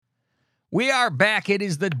We are back. It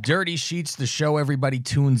is the Dirty Sheets, the show everybody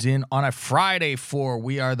tunes in on a Friday for.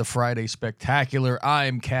 We are the Friday Spectacular.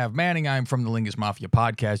 I'm Cav Manning. I'm from the Lingus Mafia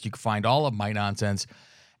podcast. You can find all of my nonsense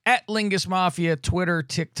at Lingus Mafia, Twitter,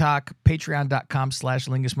 TikTok,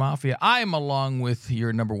 patreon.com/Lingus Mafia. I am along with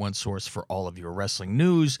your number one source for all of your wrestling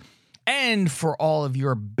news and for all of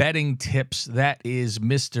your betting tips. That is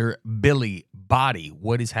Mr. Billy Body.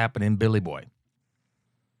 What is happening, Billy Boy?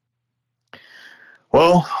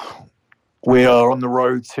 Well, we are on the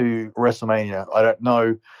road to WrestleMania. I don't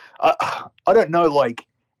know. I don't know, like,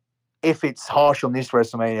 if it's harsh on this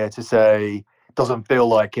WrestleMania to say doesn't feel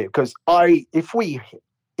like it, because if we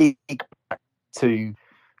eat back to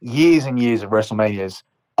years and years of WrestleManias,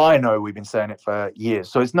 I know we've been saying it for years,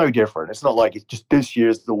 so it's no different. It's not like it's just this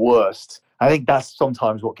year's the worst. I think that's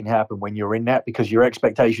sometimes what can happen when you're in that, because your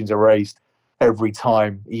expectations are raised every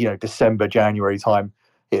time, December, January time.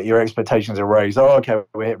 Your expectations are raised. Oh, okay,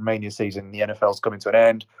 we're hitting Mania season. The NFL's coming to an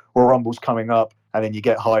end. Royal Rumble's coming up, and then you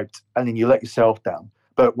get hyped, and then you let yourself down.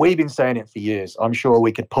 But we've been saying it for years. I'm sure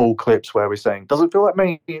we could pull clips where we're saying, "Doesn't feel like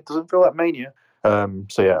Mania. It doesn't feel like Mania."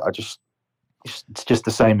 So yeah, it's just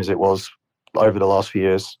the same as it was over the last few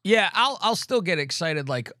years. Yeah, I'll still get excited,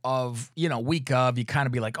 like, week of, you kind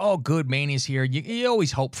of be like, oh, good, Mania's here. You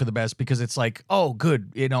always hope for the best because it's like, oh,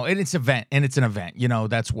 good, and it's an event.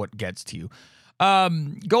 That's what gets to you.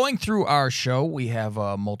 Going through our show, we have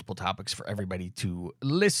multiple topics for everybody to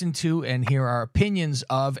listen to and hear our opinions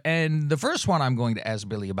of. And the first one I'm going to ask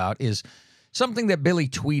Billy about is something that Billy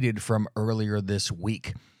tweeted from earlier this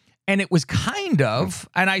week. And it was kind of,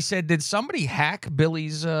 and I said, did somebody hack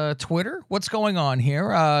Billy's Twitter? What's going on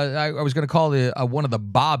here? I was going to call one of the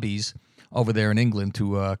Bobbies over there in England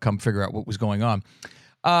to come figure out what was going on.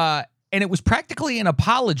 And it was practically an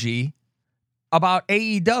apology about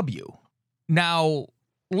AEW. Now,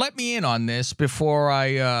 let me in on this before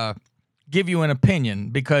I give you an opinion,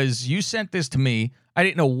 because you sent this to me. I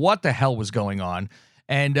didn't know what the hell was going on,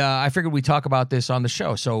 and I figured we'd talk about this on the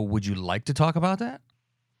show. So would you like to talk about that?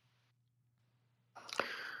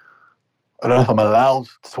 I don't know if I'm allowed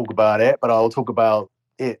to talk about it, but I'll talk about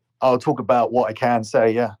it. I'll talk about what I can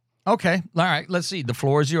say, yeah. Okay. All right. Let's see. The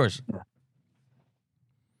floor is yours. Yeah.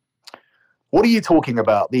 What are you talking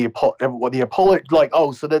about? The apology, like,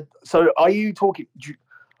 oh, so are you talking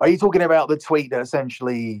about the tweet that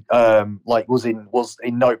essentially was in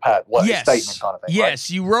Notepad, yes. A statement kind of thing?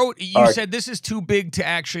 Yes, right? You said this is too big to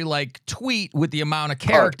actually like tweet with the amount of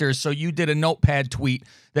characters, so you did a Notepad tweet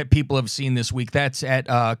that people have seen this week. That's at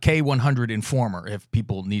K100 Informer if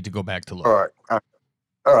people need to go back to look. All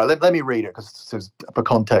right. Let me read it, because for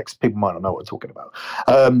context, people might not know what we're talking about.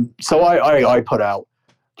 So I put out,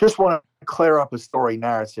 just want to clear up a story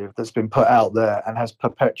narrative that's been put out there and has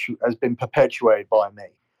been perpetuated by me.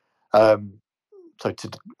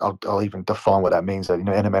 I'll even define what that means in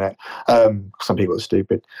a minute. Some people are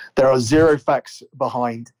stupid. There are zero facts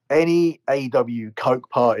behind any AEW coke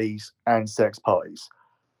parties and sex parties.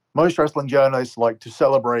 Most wrestling journalists like to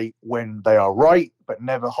celebrate when they are right, but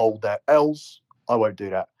never hold their L's. I won't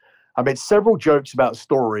do that. I made several jokes about a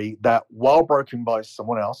story that, while broken by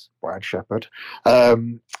someone else, Brad Shepard,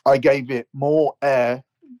 I gave it more air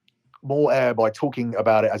by talking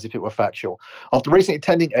about it as if it were factual. After recently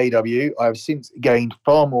attending AEW, I have since gained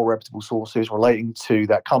far more reputable sources relating to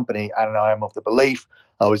that company, and I am of the belief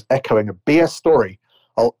I was echoing a BS story.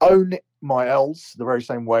 I'll own my L's the very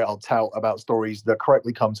same way I'll tout about stories that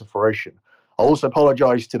correctly come to fruition. I also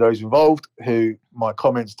apologize to those involved who my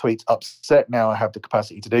comments, tweets upset. Now I have the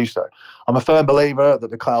capacity to do so. I'm a firm believer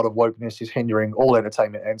that the cloud of wokeness is hindering all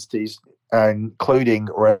entertainment entities, including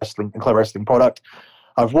wrestling product.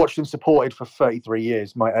 I've watched and supported for 33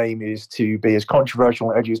 years. My aim is to be as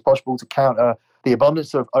controversial and edgy as possible to counter the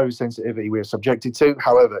abundance of oversensitivity we are subjected to.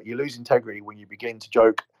 However, you lose integrity when you begin to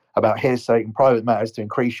joke about hearsay and private matters to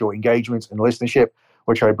increase your engagement and listenership,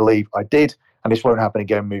 which I believe I did. And this won't happen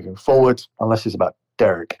again moving forward, unless it's about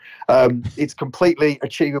Derek. It's completely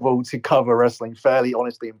achievable to cover wrestling fairly,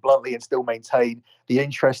 honestly, and bluntly, and still maintain the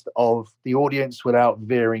interest of the audience without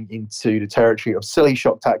veering into the territory of silly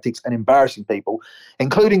shock tactics and embarrassing people,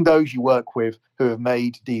 including those you work with who have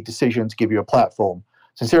made the decision to give you a platform.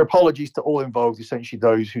 Sincere apologies to all involved, essentially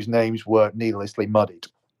those whose names were needlessly muddied.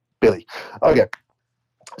 Billy. Okay.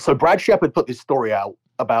 So Brad Shepard put this story out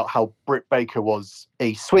about how Britt Baker was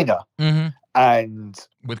a swinger. Mm-hmm. And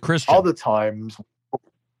with Christian, other times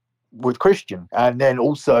with Christian, and then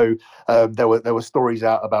also there were stories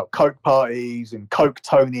out about coke parties and coke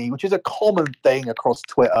Tony, which is a common thing across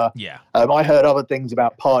Twitter. Yeah, I heard other things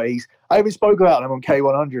about parties. I even spoke about them on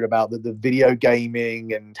K100 about the video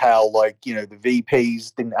gaming and how, like, the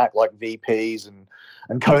VPs didn't act like VPs, and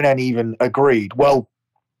And Conan even agreed. Well,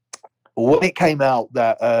 when it came out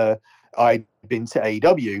that I'd been to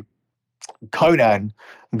AEW, Conan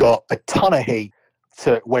got a ton of heat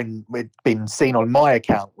to when it'd been seen on my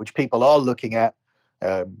account, which people are looking at.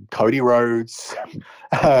 Cody Rhodes,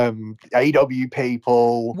 AEW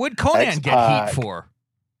people, Would Conan get heat for?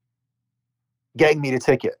 Getting me the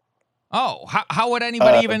ticket. Oh, how would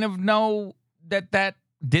anybody even know that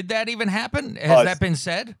did that even happen? Has that been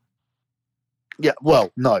said? Yeah,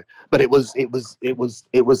 well, no, but it was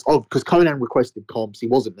because Conan requested comps. He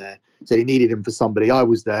wasn't there, so he needed him for somebody. I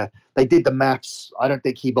was there. They did the maths. I don't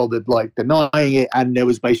think he bothered like denying it, and there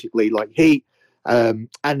was basically like heat. And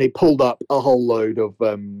they pulled up a whole load of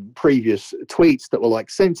previous tweets that were like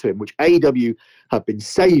sent to him, which AEW have been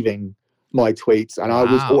saving my tweets, and I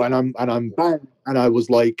was, I'm banned, and I was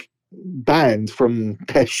like banned from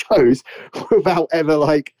their shows without ever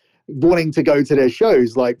like wanting to go to their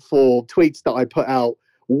shows, like for tweets that I put out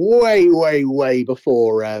way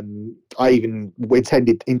before I even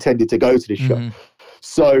intended to go to the show.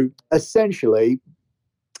 So essentially,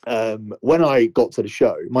 when I got to the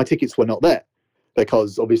show, my tickets were not there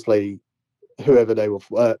because obviously whoever they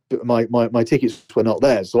were, my tickets were not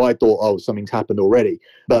there. So I thought, oh, something's happened already,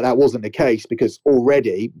 but that wasn't the case because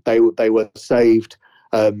already they were saved.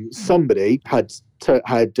 Somebody had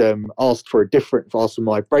asked for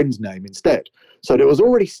my friend's name instead. So there was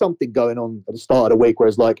already something going on at the start of the week where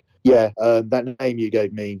it's like, that name you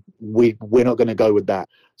gave me, we're not going to go with that.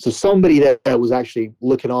 So somebody there was actually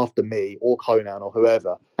looking after me or Conan or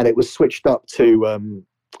whoever, and it was switched up to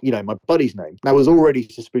my buddy's name. I was already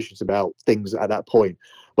suspicious about things at that point,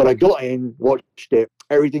 but I got in, watched it,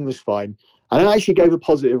 everything was fine, and I actually gave a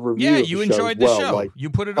positive review. Yeah, of you the show enjoyed the show. Like, you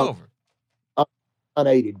put it over.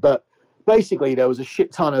 Unaided, but basically there was a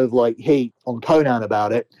shit ton of like heat on Conan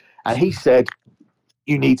about it, and he said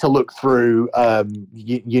you need to look through,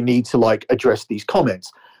 you need to like address these comments,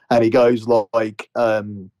 and he goes like,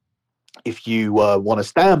 if you want to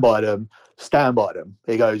stand by them, stand by them.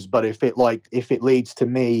 He goes, but if it leads to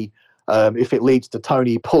me, if it leads to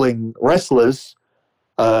Tony pulling wrestlers,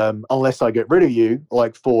 unless I get rid of you,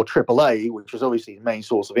 like for AAA, which is obviously the main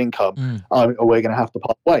source of income, we're going to have to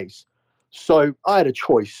part ways. So I had a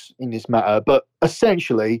choice in this matter, but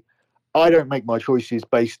essentially, I don't make my choices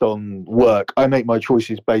based on work. I make my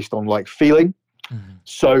choices based on like feeling.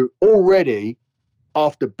 So already,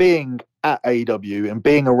 after being at AEW and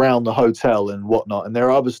being around the hotel and whatnot, and there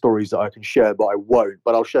are other stories that I can share, but I won't.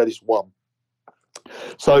 But I'll share this one.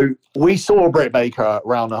 So we saw Britt Baker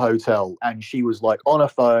around the hotel, and she was like on her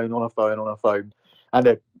phone, and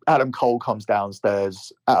then Adam Cole comes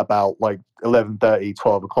downstairs at about like 11:30,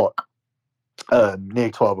 12 o'clock.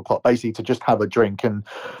 Near 12 o'clock, basically to just have a drink. And,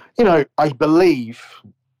 I believe,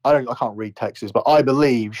 I can't read texts, but I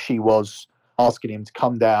believe she was asking him to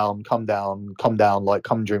come down, like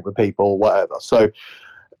come drink with people, whatever. So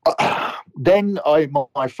then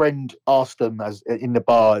my friend asked them as in the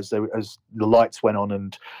bar as the lights went on,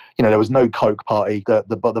 and there was no Coke party.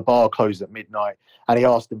 The bar closed at midnight, and he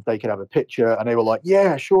asked them if they could have a picture, and they were like,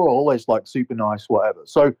 "Yeah, sure," always like super nice, whatever.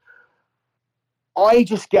 So I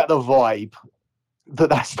just get the vibe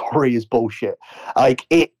that story is bullshit. Like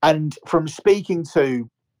it, and from speaking to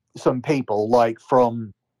some people, like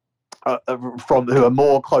from who are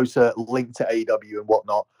more closer linked to AEW and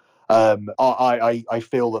whatnot, I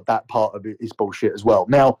feel that part of it is bullshit as well.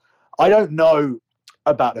 Now, I don't know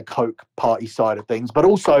about the Coke party side of things, but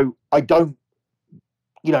also I don't.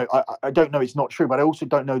 I don't know it's not true, but I also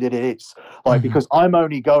don't know that it is. Like, because I'm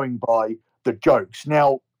only going by the jokes.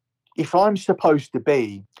 Now, if I'm supposed to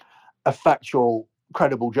be a factual,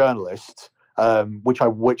 credible journalist, which I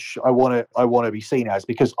want to be seen as,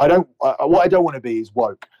 because what I don't want to be is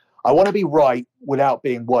woke. I want to be right without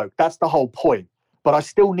being woke. That's the whole point. But I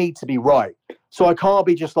still need to be right. So I can't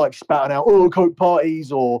be just like spouting out, Coke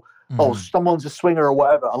parties or someone's a swinger or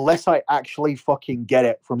whatever, unless I actually fucking get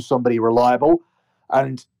it from somebody reliable.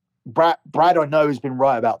 And Brad, I know, has been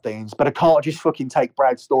right about things, but I can't just fucking take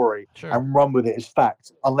Brad's story and run with it as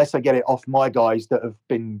fact unless I get it off my guys that have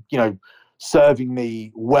been, serving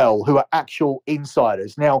me well, who are actual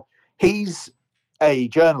insiders. Now, he's a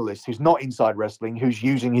journalist who's not inside wrestling, who's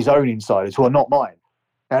using his own insiders who are not mine.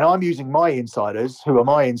 And I'm using my insiders, who are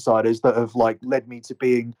my insiders that have like led me to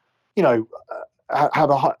being,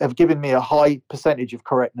 have given me a high percentage of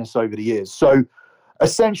correctness over the years. So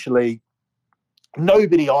essentially,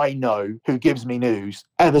 nobody I know who gives me news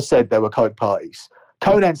ever said there were Coke parties.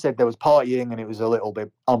 Conan said there was partying and it was a little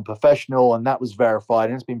bit unprofessional, and that was verified.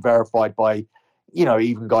 And it's been verified by,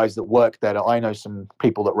 even guys that work there. I know some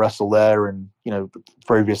people that wrestle there and,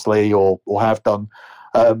 previously or have done.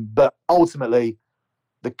 But ultimately,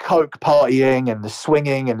 the coke partying and the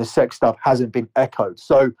swinging and the sex stuff hasn't been echoed.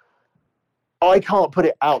 So I can't put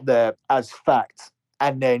it out there as fact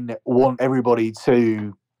and then want everybody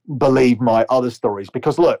to believe my other stories,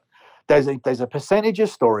 because look, there's a percentage of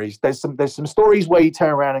stories. There's some stories where you turn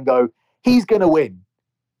around and go, he's going to win,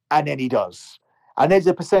 and then he does. And there's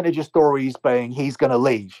a percentage of stories saying he's going to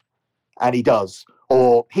leave, and he does,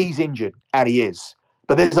 or he's injured, and he is.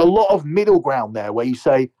 But there's a lot of middle ground there where you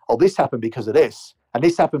say, oh, this happened because of this, and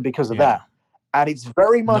this happened because of that. And it's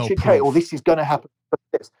very much No a case, or proof. this is going to happen because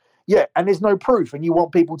of this. Yeah, and there's no proof, and you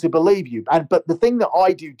want people to believe you. But the thing that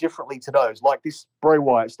I do differently to those, like this Bray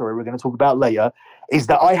Wyatt story we're going to talk about later, is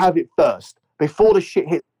that I have it first before the shit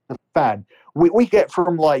hits the fan. We get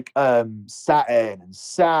from like Saturn and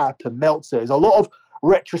Sap and Meltzer. There's a lot of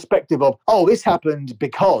retrospective of, oh, this happened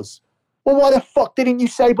because. Well, why the fuck didn't you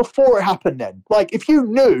say before it happened then? Like, if you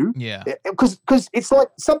knew, because it's like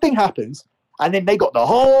something happens and then they got the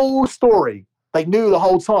whole story. They knew the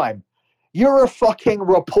whole time. You're a fucking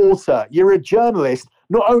reporter. You're a journalist.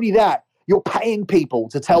 Not only that, you're paying people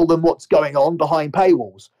to tell them what's going on behind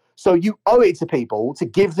paywalls. So you owe it to people to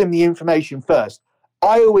give them the information first.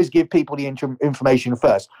 I always give people the information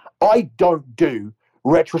first. I don't do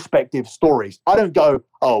retrospective stories. I don't go,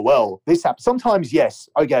 oh, well, this happened. Sometimes, yes,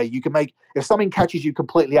 okay, you can make, if something catches you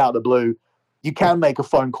completely out of the blue, you can make a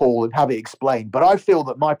phone call and have it explained. But I feel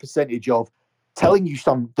that my percentage of telling you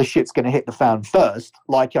the shit's going to hit the fan first,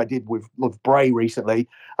 like I did with Bray recently.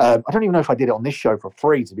 I don't even know if I did it on this show for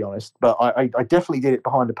free, to be honest, but I definitely did it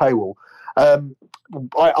behind the paywall.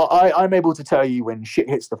 I'm able to tell you when shit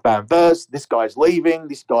hits the fan first. This guy's leaving.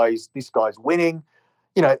 This guy's winning.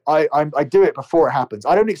 You know, I do it before it happens.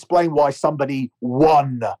 I don't explain why somebody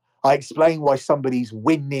won. I explain why somebody's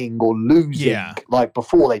winning or losing, like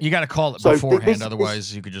before they. You got to call it beforehand,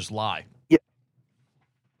 otherwise you could just lie. Yeah.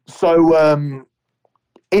 So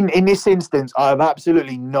in this instance, I have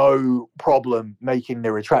absolutely no problem making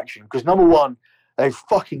the retraction, because number one, they're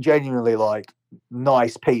fucking genuinely like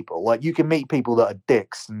nice people. Like, you can meet people that are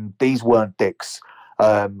dicks, and these weren't dicks.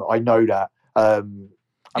 I know that.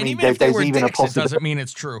 I mean, even if they were even dicks, it doesn't mean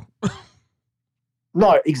it's true.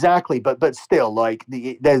 No, exactly, but still, like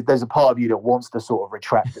there's a part of you that wants to sort of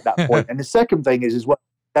retract at that point. And the second thing is as well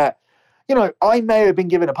that, you know, I may have been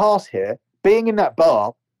given a pass here, being in that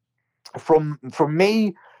bar, from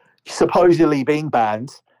me supposedly being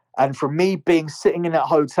banned, and from me being sitting in that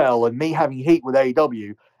hotel and me having heat with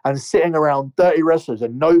AEW and sitting around 30 wrestlers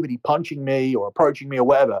and nobody punching me or approaching me or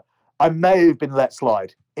whatever. I may have been let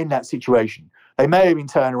slide in that situation. They may have been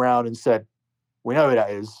turned around and said, we know who that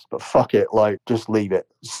is, but fuck it, like, just leave it.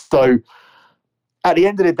 So at the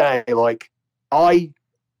end of the day, like, I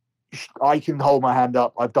can hold my hand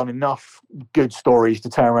up. I've done enough good stories to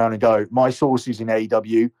turn around and go, my sources in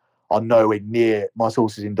AEW are nowhere near my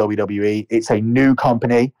sources in WWE. It's a new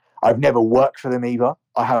company. I've never worked for them either.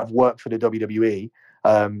 I have worked for the WWE.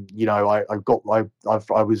 You know, I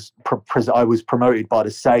was promoted by the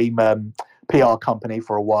same PR company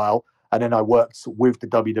for a while. And then I worked with the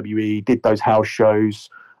WWE, did those house shows,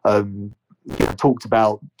 talked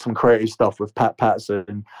about some creative stuff with Pat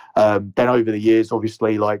Patterson. Then over the years,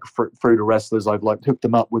 obviously, like through the wrestlers, I've like hooked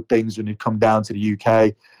them up with things when they come down to the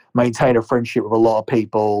UK, maintain a friendship with a lot of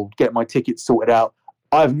people, get my tickets sorted out.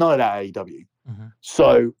 I have none of that at AEW. Mm-hmm.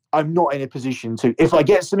 So I'm not in a position to, if I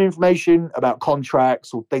get some information about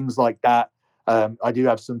contracts or things like that, I do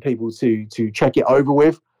have some people to check it over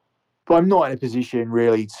with. But I'm not in a position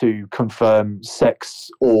really to confirm sex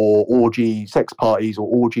parties or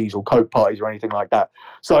orgies or coke parties or anything like that.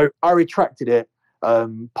 So I retracted it,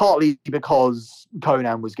 partly because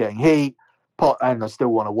Conan was getting heat, and I still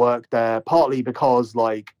want to work there, partly because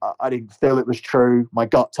like I didn't feel it was true. My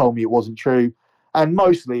gut told me it wasn't true. And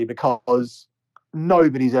mostly because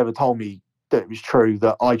nobody's ever told me that it was true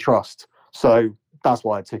that I trust. So that's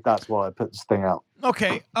why I put this thing out.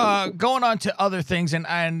 Okay, going on to other things,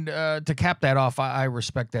 and to cap that off, I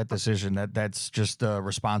respect that decision. That's just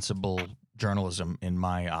responsible journalism in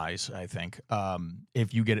my eyes. I think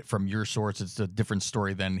if you get it from your source, it's a different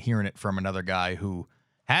story than hearing it from another guy who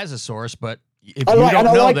has a source. But if you don't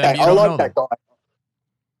know them, you don't know them.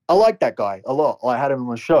 I like that guy a lot. I had him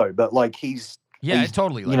on the show, but like he's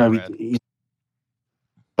totally, like, you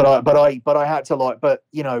know, but I had to, like, but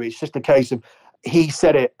you know, it's just a case of he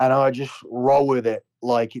said it and I just roll with it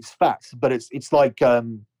like it's facts. But it's like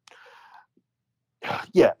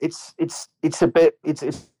it's a bit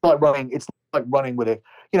it's like running with it.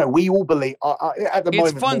 You know, we all believe at the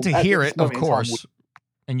moment. It's fun to hear it, of course,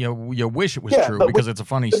 and you wish it was true because it's a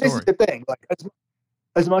funny story. This is the thing. Like,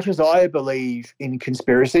 as much as I believe in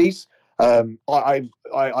conspiracies, I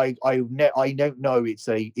don't know. It's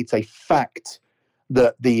a fact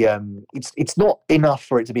that it's not enough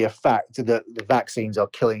for it to be a fact that the vaccines are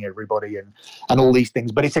killing everybody and all these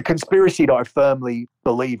things, but it's a conspiracy that I firmly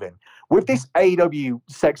believe in. With this AEW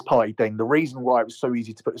sex party thing, the reason why it was so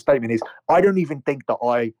easy to put the statement is I don't even think that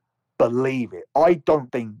I believe it. I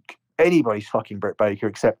don't think anybody's fucking Britt Baker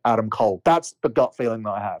except Adam Cole. That's the gut feeling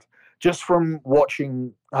that I have. Just from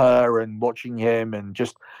watching her and watching him and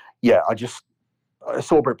just, yeah, I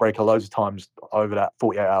saw Britt Baker loads of times over that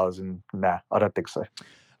 48 hours, and nah, I don't think so.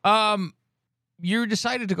 You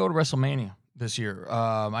decided to go to WrestleMania this year.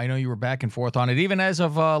 I know you were back and forth on it. Even as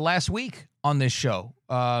of last week on this show,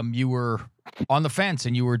 you were on the fence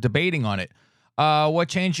and you were debating on it. What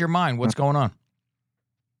changed your mind? What's going on?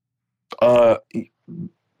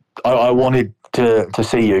 I wanted to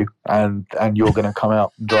see you, and you're going to come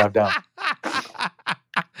out and drive down.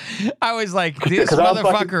 I was like, this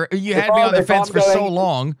motherfucker, you had me on the fence for so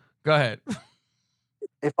long. Go ahead.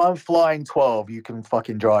 If I'm flying 12, you can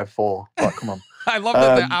fucking drive 4. Like, come on. I love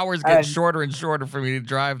that the hours get shorter and shorter for me to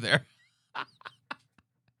drive there.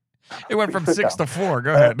 It went from 6 to 4.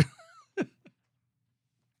 Go ahead.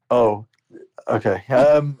 Oh, okay.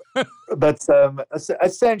 But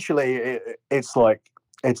essentially, it's like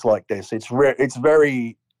this. It's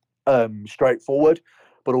very straightforward,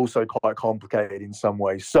 but also quite complicated in some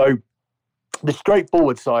ways. So the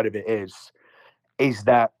straightforward side of it is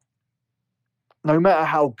that no matter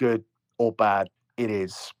how good or bad it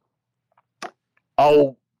is,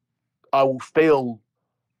 I will feel.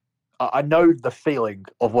 I know the feeling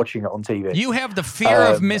of watching it on TV. You have the fear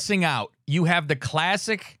of missing out. You have the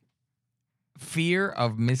classic fear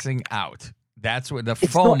of missing out. That's what the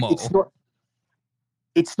FOMO.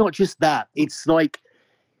 It's not just that. It's like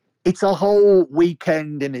it's a whole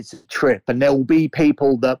weekend and it's a trip, and there will be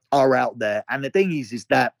people that are out there. And the thing is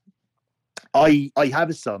that I have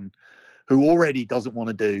a son who already doesn't want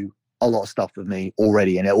to do a lot of stuff with me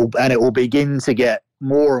already, and it will begin to get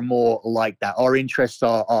more and more like that. Our interests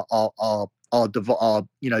are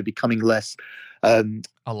becoming less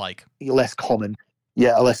alike, less common.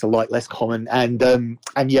 Yeah, less alike, less common, and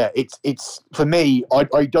yeah, it's for me.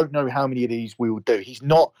 I don't know how many of these we will do. He's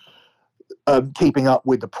not keeping up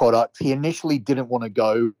with the product. He initially didn't want to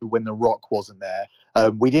go when The Rock wasn't there.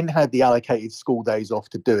 We didn't have the allocated school days off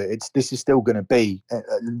to do it. This is still going to be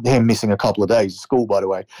him missing a couple of days of school, by the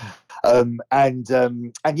way. And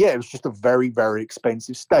yeah, it was just a very, very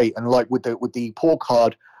expensive state. And like with the poor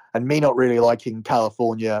card and me not really liking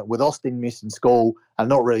California, with Austin missing school and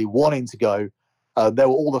not really wanting to go, there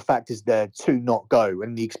were all the factors there to not go,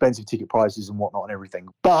 and the expensive ticket prices and whatnot and everything.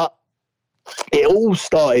 But it all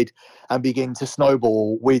started and began to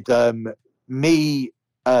snowball with me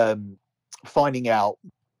finding out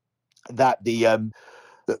that the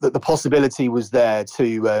possibility was there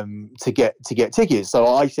to get tickets. So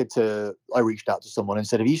I reached out to someone and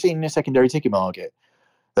said, "Have you seen the secondary ticket market?"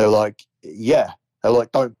 They're like, "Yeah." They're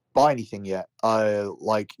like, "Don't buy anything yet.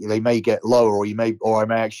 Like they may get lower, or I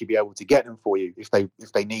may actually be able to get them for you if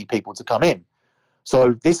they need people to come in."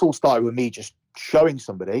 So this all started with me just showing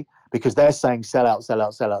somebody, because they're saying sell out, sell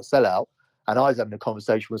out, sell out, sell out. And I was having a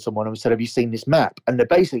conversation with someone and said, "Have you seen this map?" And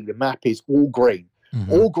basically the map is all green.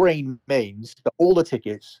 Mm-hmm. All green means that all the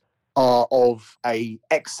tickets are of a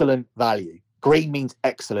excellent value. Green means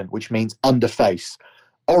excellent, which means under face.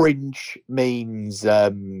 Orange means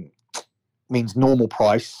normal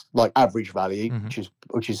price, like average value, mm-hmm.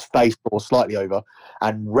 which is face or slightly over,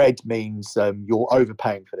 and red means you're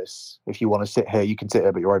overpaying for this. If you want to sit here, you can sit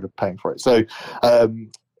here, but you're overpaying for it. So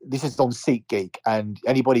this is on SeatGeek, and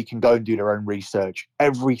anybody can go and do their own research.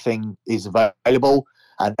 Everything is available,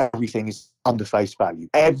 and everything is under face value.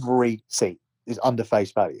 Every seat is under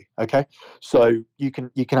face value. Okay, so you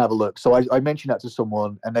can have a look. So I mentioned that to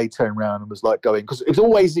someone, and they turned around and was like going, because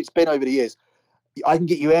it's been over the years. I can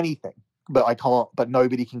get you anything, but I can't. But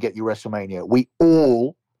nobody can get you WrestleMania. We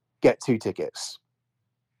all get 2 tickets.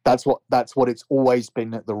 That's what it's always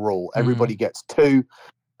been the rule. Everybody gets 2.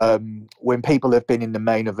 When people have been in the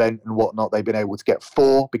main event and whatnot, they've been able to get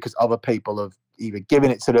 4 because other people have either given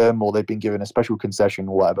it to them or they've been given a special concession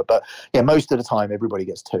or whatever. But yeah, most of the time, everybody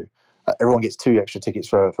gets 2. Everyone gets 2 extra tickets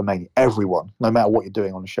for Mania. Everyone, no matter what you're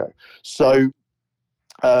doing on the show. So.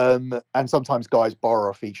 And sometimes guys borrow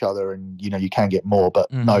off each other, and you can get more,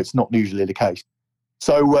 but no, it's not usually the case.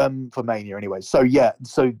 So for Mania anyway. So yeah,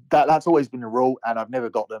 so that's always been the rule, and I've never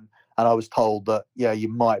got them. And I was told that you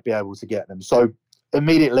might be able to get them. So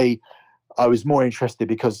immediately I was more interested,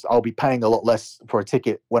 because I'll be paying a lot less for a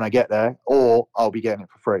ticket when I get there, or I'll be getting it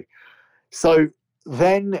for free. So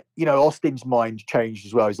then Austin's mind changed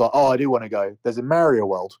as well. He's like, "Oh, I do want to go. There's a Mario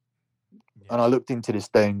World and I looked into this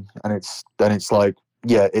thing, and it's like,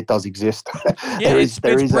 yeah, it does exist. Yeah, it's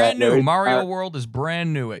brand new. There is Mario World is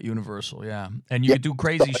brand new at Universal. Yeah, and you yeah. could do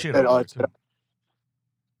crazy shit And over there too.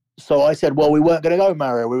 So I said, well, we weren't going to go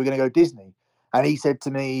Mario, we were going to go Disney. And he said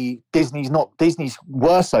to me, Disney's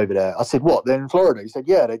worse over there. I said, what? They're in Florida. He said,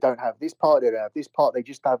 yeah, they don't have this part, they don't have this part. They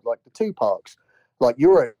just have like the two parks. Like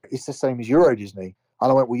Euro, it's the same as Euro Disney. And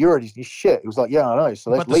I went, well, Euro Disney shit. He was like, yeah, I know.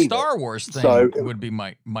 So let's But the leave Star it. Wars thing So would be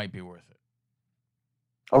might be worth it.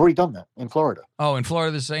 I've already done that in Florida. Oh, in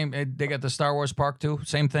Florida, the same. They got the Star Wars park too.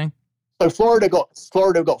 Same thing. So Florida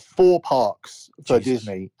got 4 parks for Jesus.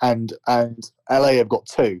 Disney, and LA have got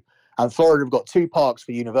 2. And Florida have got 2 parks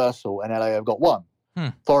for Universal, and LA have got 1.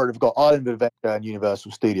 Florida have got Island of Adventure and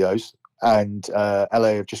Universal Studios, and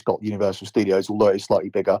LA have just got Universal Studios, although it's slightly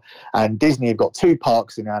bigger. And Disney have got 2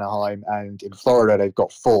 parks in Anaheim, and in Florida they've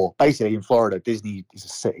got 4. Basically, in Florida, Disney is a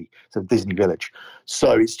city. It's a Disney village.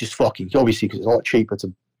 So it's just fucking, obviously, because it's a lot cheaper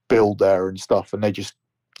to build there and stuff, and they just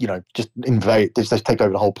invade, just take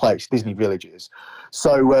over the whole place. Disney villages.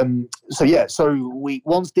 So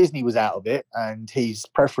once Disney was out of it, and his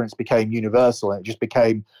preference became Universal, and it just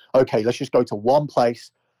became, okay, let's just go to one place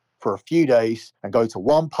for a few days and go to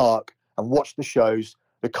one park and watch the shows.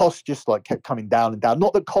 The cost just like kept coming down and down.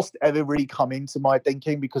 Not that cost ever really come into my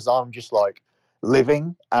thinking, because I'm just like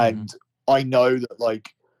living, and I know that like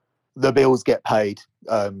the bills get paid.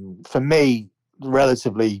 For me,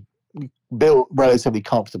 relatively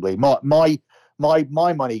comfortably. My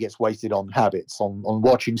money gets wasted on habits, on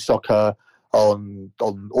watching soccer, on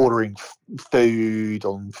ordering food,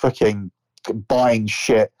 on fucking buying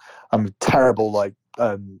shit. I'm terrible. Like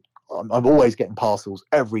I'm always getting parcels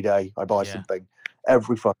every day. I buy something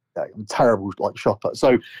every fucking day. I'm terrible like shopper.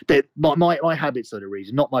 So my habits are the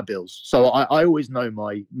reason, not my bills. So I always know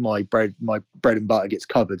my bread and butter gets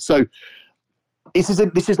covered. So this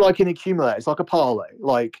is like an accumulator. It's like a parlay,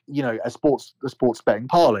 like, a sports betting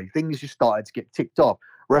parlay. Things just started to get ticked off.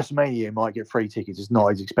 WrestleMania might get free tickets. It's not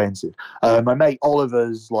as expensive. My mate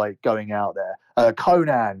Oliver's like going out there.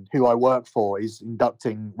 Conan, who I work for, is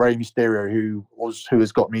inducting Rey Mysterio, who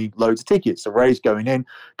has got me loads of tickets. So Rey's going in.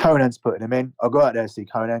 Conan's putting him in. I'll go out there to see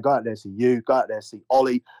Conan. Go out there to see you. Go out there to see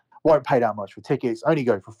Ollie. Won't pay that much for tickets. Only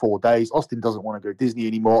go for 4 days. Austin doesn't want to go Disney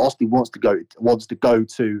anymore. Austin wants to go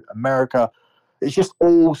to America. It's just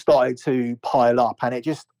all started to pile up, and it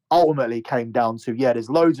just ultimately came down to, there's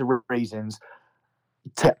loads of reasons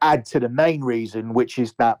to add to the main reason, which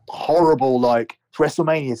is that horrible, like, it's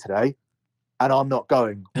WrestleMania today and I'm not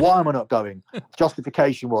going. Why am I not going?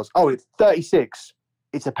 Justification was, it's 36,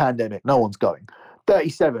 it's a pandemic, no one's going.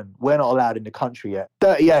 37, we're not allowed in the country yet.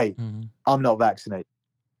 38, I'm not vaccinated,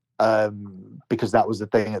 because that was the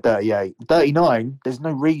thing at 38. 39, there's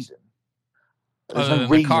no reason. There's no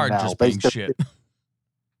reason the card now. just being shit.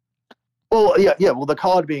 Well, yeah. Well, the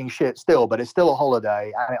card being shit still, but it's still a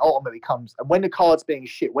holiday, and it ultimately comes. And when the card's being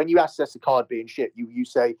shit, when you assess the card being shit, you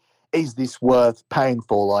say, is this worth paying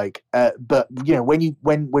for? Like, but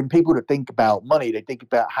when people that think about money, they think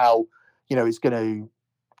about how it's going to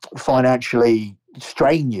financially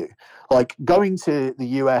strain you. Like going to the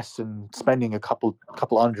US and spending a couple of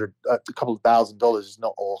 $1,000 is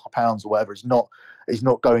not, or pounds or whatever, is not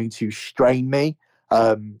going to strain me.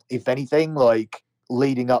 If anything, like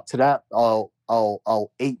leading up to that,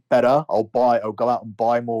 I'll eat better. I'll go out and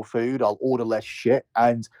buy more food. I'll order less shit,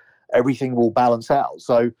 and everything will balance out.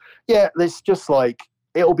 So yeah, it's just like,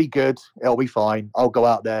 it'll be good. It'll be fine. I'll go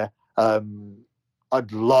out there.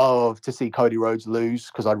 I'd love to see Cody Rhodes lose,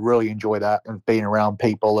 because I'd really enjoy that, and being around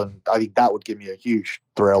people, and I think that would give me a huge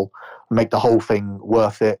thrill, make the whole thing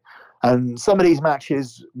worth it. And some of these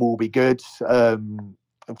matches will be good. If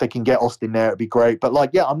they can get Austin there, it'd be great. But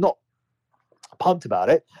I'm not pumped about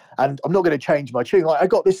it, and I'm not going to change my tune. Like, I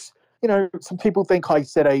got this, some people think I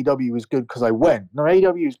said AEW was good because I went. No,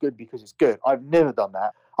 AEW is good because it's good. I've never done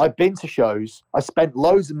that. I've been to shows. I spent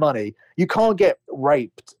loads of money. You can't get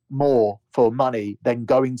raped more for money than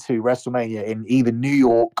going to WrestleMania in either New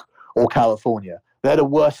York or California. They're the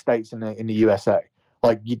worst states in the USA.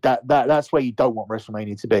 Like, that's where you don't want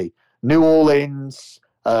WrestleMania to be. New Orleans,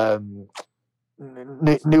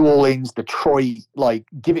 Detroit, like,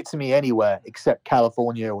 give it to me anywhere except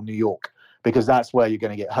California or New York, because that's where you're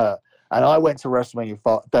going to get hurt. And I went to WrestleMania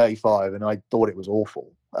 35, and I thought it was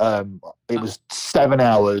awful. It was 7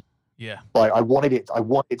 hours. Yeah. Like, I wanted it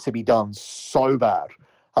to be done so bad.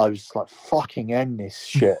 I was like, fucking end this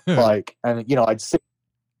shit. Like, and I'd see.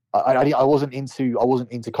 I wasn't into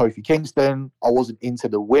Kofi Kingston. I wasn't into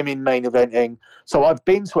the women main eventing. So I've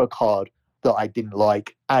been to a card that I didn't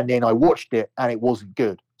like, and then I watched it and it wasn't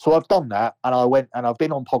good. So I've done that, and I went, and I've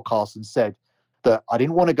been on podcasts and said that I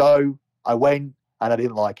didn't want to go. I went and I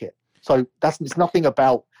didn't like it. So it's nothing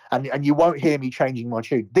about, and you won't hear me changing my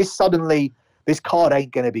tune. This card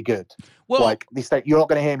ain't going to be good. Well, Like you're not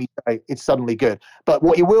going to hear me say it's suddenly good. But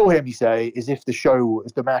what you will hear me say is if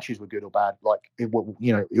the matches were good or bad, like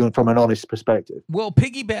from an honest perspective. Well,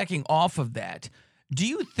 piggybacking off of that, do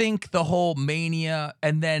you think the whole Mania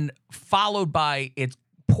and then followed by it's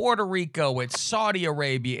Puerto Rico, it's Saudi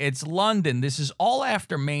Arabia, it's London, this is all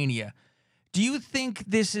after Mania. Do you think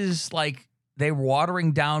this is like they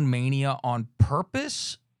watering down Mania on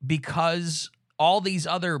purpose because all these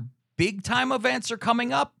other big time events are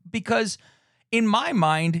coming up? Because in my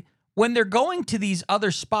mind, when they're going to these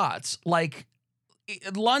other spots like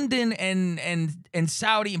London and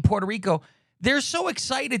Saudi and Puerto Rico, they're so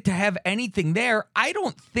excited to have anything there. I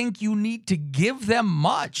don't think you need to give them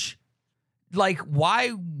much. Like,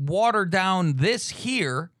 why water down this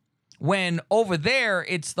here when over there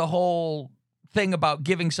it's the whole thing about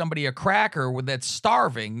giving somebody a cracker that's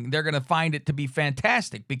starving? They're going to find it to be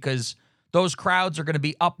fantastic because those crowds are going to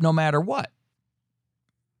be up no matter what.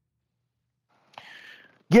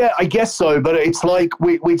 Yeah, I guess so. But it's like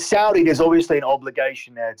with Saudi, there's obviously an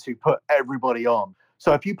obligation there to put everybody on.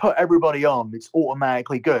 So if you put everybody on, it's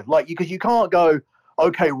automatically good. Like, because you can't go,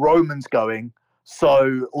 okay, Roman's going,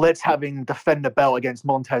 so let's have him defend the belt against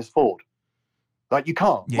Montez Ford. Like, you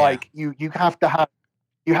can't. Yeah. Like, you have to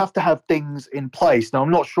have things in place. Now, I'm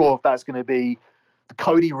not sure if that's going to be the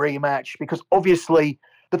Cody rematch, because obviously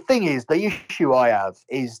the thing is, the issue I have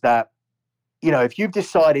is that, if you've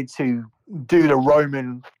decided to do the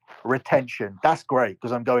Roman retention, that's great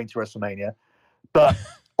because I'm going to WrestleMania. But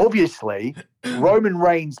obviously, Roman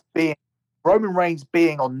Reigns being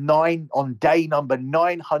on day number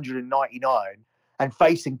 999 and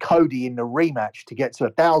facing Cody in the rematch to get to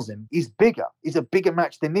 1,000 is a bigger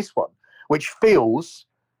match than this one, which feels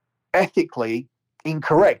ethically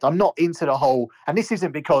incorrect. I'm not into the whole, and this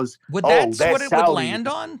isn't because that's what it Saudi. would land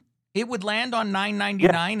on. It would land on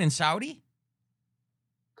 999 in Saudi.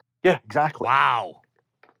 Yeah, exactly. Wow.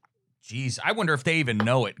 Jeez, I wonder if they even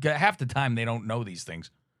know it. Half the time they don't know these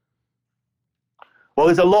things. Well,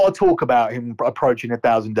 there's a lot of talk about him approaching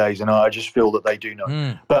 1,000 days, and I just feel that they do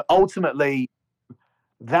know. But ultimately,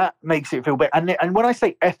 that makes it feel better. And when I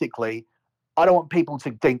say ethically, I don't want people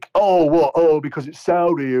to think, because it's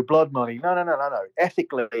Saudi or blood money. No.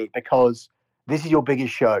 Ethically, because this is your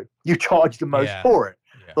biggest show. You charge the most for it.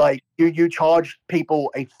 Yeah. Like, you charge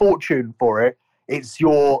people a fortune for it. It's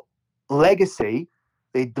your legacy,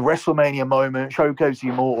 the WrestleMania moment, Showcase the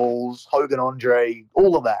Immortals, Hogan, Andre,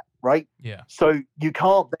 all of that, right? Yeah. So you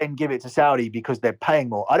can't then give it to Saudi because they're paying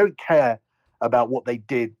more. I don't care about what they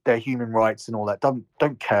did, their human rights and all that. Don't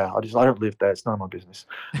care. I don't live there. It's none of my business.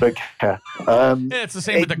 Don't care. It's the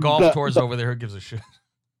same with the golf tours over there. Who gives a shit?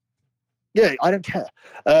 Yeah, I don't care.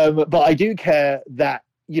 But I do care that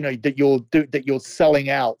that you're selling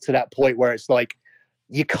out to that point where it's like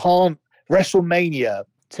you can't. WrestleMania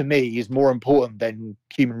to me is more important than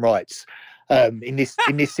human rights in this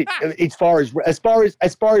as far as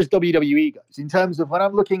WWE goes. In terms of when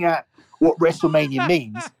I'm looking at what WrestleMania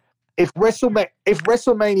means, if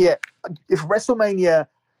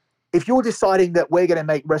you're deciding that we're going to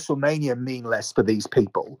make WrestleMania mean less for these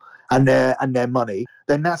people and their money,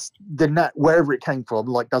 then that wherever it came from,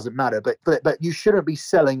 like, doesn't matter. But you shouldn't be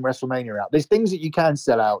selling WrestleMania out. There's things that you can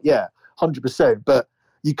sell out, 100%, but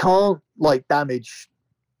you can't damage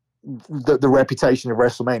the reputation of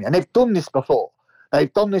WrestleMania. And they've done this before.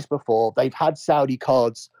 They've had Saudi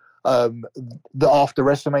cards after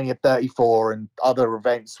WrestleMania 34 and other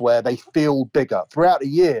events where they feel bigger. Throughout the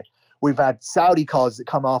year, we've had Saudi cards that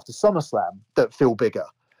come after SummerSlam that feel bigger.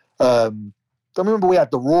 I remember we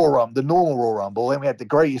had the normal Raw Rumble, then we had the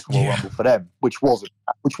Greatest Raw Rumble for them, which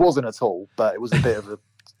wasn't at all, but it was a bit of a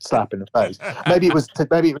slap in the face. Maybe it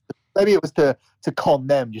was to con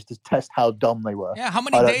them, just to test how dumb they were. Yeah, how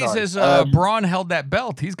many days has Braun held that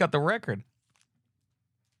belt? He's got the record.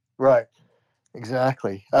 Right,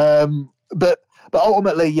 exactly. But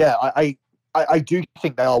ultimately, I do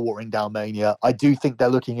think they are watering down Mania. I do think they're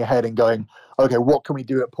looking ahead and going, okay, what can we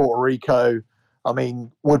do at Puerto Rico? I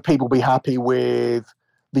mean, would people be happy with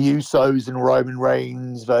the Usos and Roman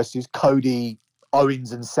Reigns versus Cody,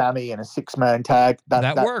 Owens, and Sammy in a 6-man tag?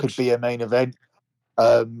 That works. Could be a main event.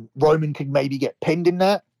 Roman could maybe get pinned in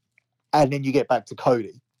that, and then you get back to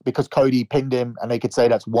Cody because Cody pinned him, and they could say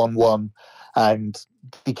that's 1-1, and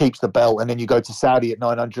he keeps the belt, and then you go to Saudi at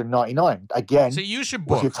 999 again. So you should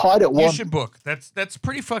book. If you're tied at one, you should book. That's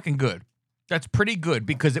pretty fucking good. That's pretty good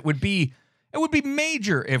because it would be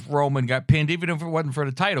major if Roman got pinned, even if it wasn't for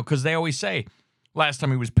the title, because they always say last time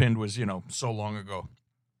he was pinned was so long ago.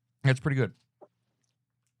 That's pretty good.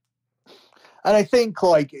 And I think,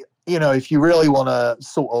 like, if you really want to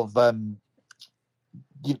sort of,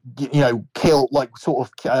 kill, like, sort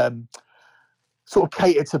of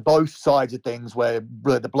cater to both sides of things, where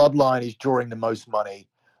the bloodline is drawing the most money,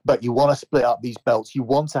 but you want to split up these belts. You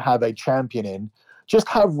want to have a champion in. Just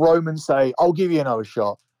have Roman say, "I'll give you another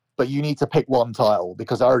shot, but you need to pick one title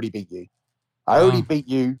because I already beat you. I already beat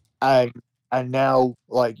you, and now,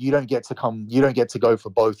 like, you don't get to go for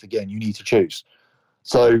both again. You need to choose."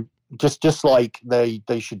 So just like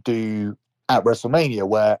they should do at WrestleMania,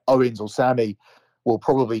 where Owens or Sammy will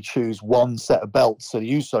probably choose one set of belts, so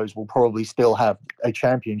the Usos will probably still have a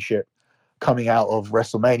championship coming out of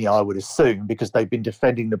WrestleMania, I would assume, because they've been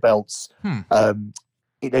defending the belts.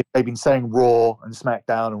 They've been saying Raw and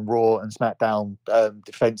SmackDown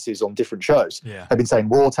defenses on different shows. Yeah. They've been saying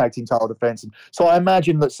Raw tag team title defense. So I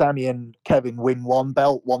imagine that Sammy and Kevin win one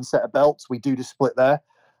set of belts. We do the split there.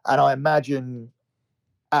 And I imagine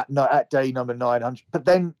at day number 900. But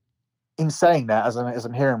then, in saying that, as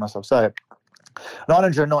I'm hearing myself say it,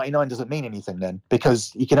 999 doesn't mean anything then,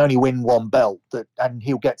 because he can only win one belt, and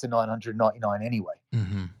he'll get to 999 anyway.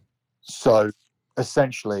 Mm-hmm. So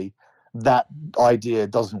essentially, that idea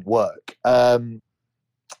doesn't work.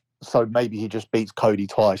 So maybe he just beats Cody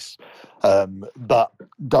twice, but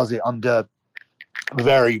does it under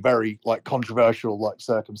very, very, like, controversial, like,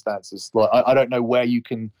 circumstances. Like, I don't know where you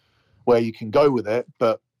can go with it,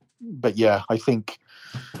 but yeah, I think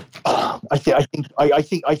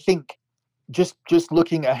just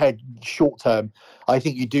looking ahead short term, I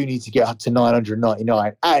think you do need to get up to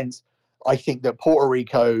 999, and I think that Puerto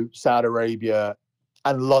Rico, Saudi Arabia,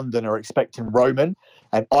 and London are expecting Roman,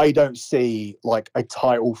 and I don't see, like, a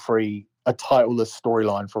titleless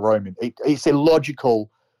storyline for Roman. It's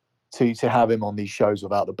illogical to have him on these shows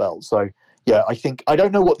without the belt. So yeah, I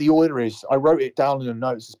don't know what the order is. I wrote it down in the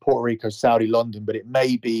notes as Puerto Rico, Saudi, London, but it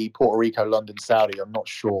may be Puerto Rico, London, Saudi. I'm not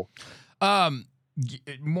sure.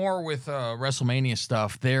 More with WrestleMania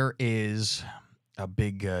stuff, there is a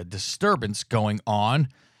big disturbance going on,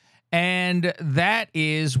 and that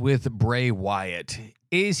is with Bray Wyatt.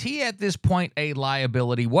 Is he at this point a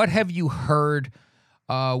liability? What have you heard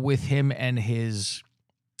with him and his,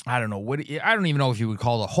 I don't know, I don't even know if you would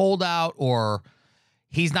call it a holdout, or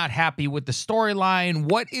he's not happy with the storyline.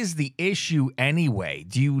 What is the issue anyway?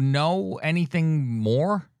 Do you know anything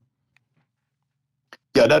more?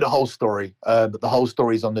 Yeah, I know the whole story, but the whole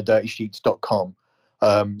story is on the dirtysheets.com.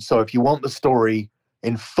 So if you want the story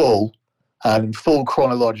in full and in full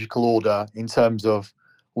chronological order, in terms of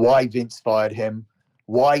why Vince fired him,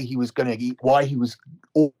 why he was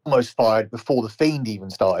almost fired before the Fiend even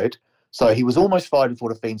started. So he was almost fired before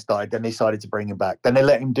the Fiend started. Then they decided to bring him back. Then they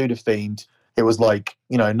let him do the Fiend. It was like,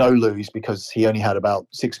 no lose, because he only had about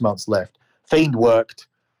 6 months left. Fiend worked,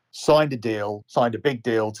 signed a big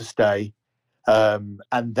deal to stay.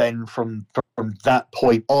 And then from that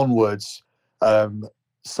point onwards,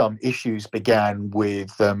 some issues began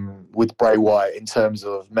with Bray Wyatt in terms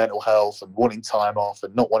of mental health and wanting time off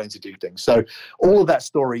and not wanting to do things. So all of that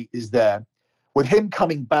story is there. With him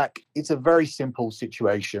coming back, it's a very simple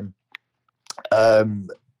situation.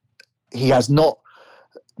 He has not.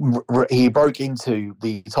 He broke into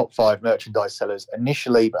the top 5 merchandise sellers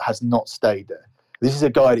initially, but has not stayed there. This is a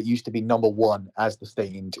guy that used to be number 1 as the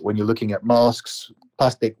Fiend when you're looking at masks,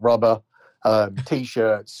 plastic, rubber,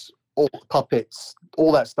 T-shirts, all puppets,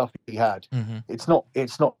 all that stuff he had. Mm-hmm. It's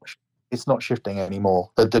not shifting anymore.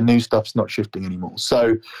 The new stuff's not shifting anymore.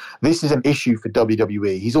 So this is an issue for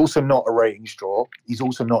WWE. He's also not a ratings draw. He's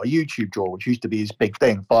also not a YouTube draw, which used to be his big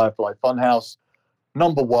thing. Firefly Funhouse,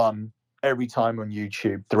 number 1 every time on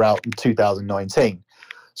YouTube throughout 2019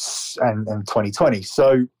 and 2020.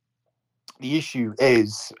 So the issue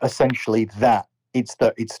is essentially that it's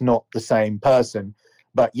not the same person,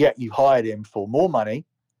 but yet you hired him for more money,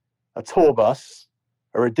 a tour bus,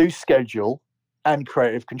 a reduced schedule, and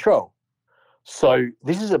creative control. So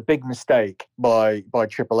this is a big mistake by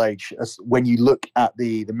Triple H when you look at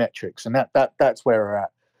the metrics, and that's where we're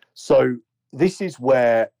at. So this is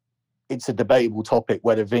where it's a debatable topic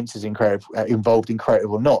whether Vince is involved in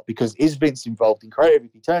creative or not, because is Vince involved in creative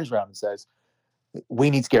if he turns around and says, we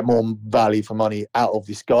need to get more value for money out of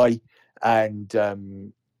this guy,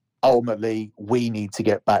 and ultimately we need to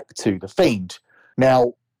get back to the Fiend.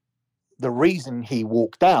 Now, the reason he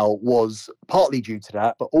walked out was partly due to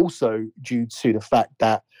that, but also due to the fact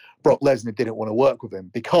that Brock Lesnar didn't want to work with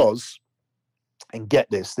him because, and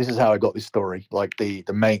get this is how I got this story. Like the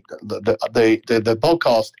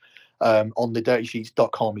podcast on the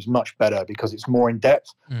dirtysheets.com is much better because it's more in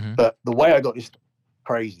depth. Mm-hmm. But the way I got this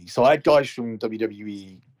crazy. So I had guys from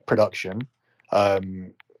WWE production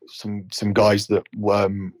some guys that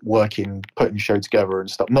work in putting the show together and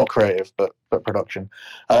stuff, not creative but production,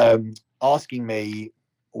 asking me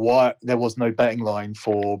why there was no betting line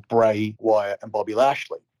for Bray Wyatt and Bobby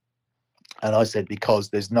Lashley. And I said, because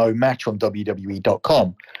there's no match on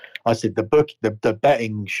WWE.com. I said the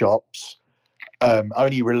betting shops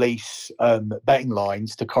only release betting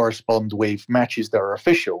lines to correspond with matches that are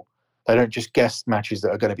official. They don't just guess matches that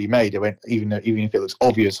are going to be made. They went, even if it looks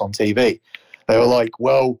obvious on TV. They were like,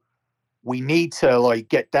 well, we need to like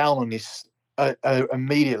get down on this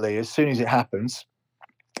immediately as soon as it happens,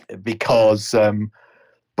 because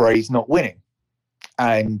Bray's not winning.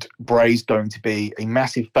 And Bray's going to be a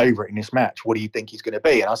massive favourite in this match. What do you think he's going to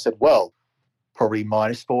be? And I said, well, probably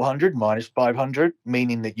minus 400, minus 500,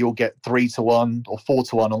 meaning that you'll get 3-1 or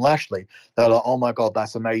 4-1 on Lashley. They're like, oh my God,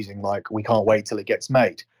 that's amazing. Like, we can't wait till it gets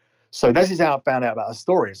made. So this is how I found out about the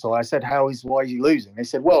story. So I said, why is he losing? They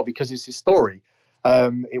said, well, because it's his story.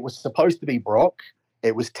 It was supposed to be Brock.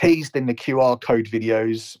 It was teased in the QR code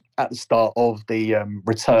videos at the start of the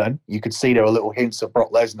return. You could see there were little hints of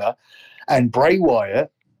Brock Lesnar. And Bray Wyatt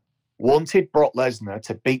wanted Brock Lesnar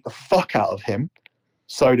to beat the fuck out of him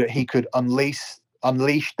so that he could unleash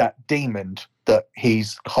that demon that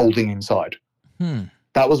he's holding inside.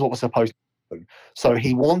 That was what was supposed to happen. So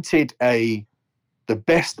he wanted the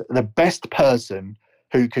best person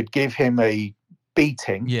who could give him a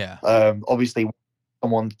beating. Yeah. Obviously,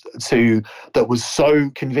 someone that was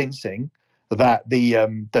so convincing that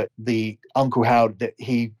the Uncle Howdy, that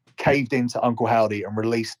he caved into Uncle Howdy and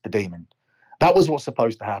released the demon. That was what's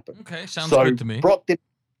supposed to happen. Okay, sounds good to me. Brock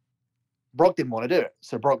didn't want to do it.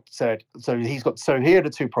 So Brock said, so here are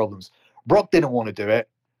the two problems. Brock didn't want to do it.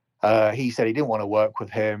 He said he didn't want to work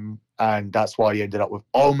with him, and that's why he ended up with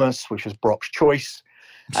Almas, which was Brock's choice.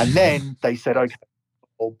 And then they said, okay,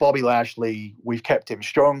 well, Bobby Lashley, we've kept him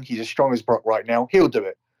strong. He's as strong as Brock right now. He'll do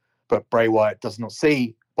it. But Bray Wyatt does not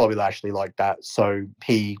see Bobby Lashley like that. So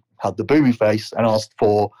he had the booby face and asked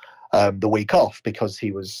for the week off because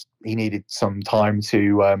he needed some time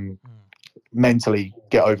to mentally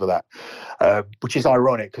get over that, which is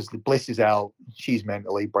ironic because the Bliss is out. She's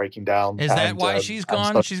mentally breaking down. Is that why she's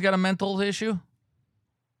gone? So, she's got a mental issue?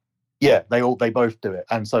 Yeah, they both do it.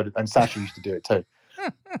 And Sasha used to do it too.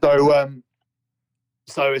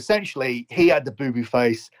 So essentially he had the booby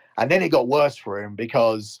face, and then it got worse for him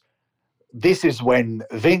because this is when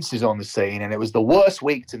Vince is on the scene, and it was the worst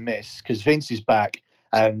week to miss because Vince is back.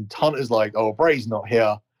 And Hunter's like, oh, Bray's not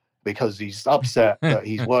here because he's upset that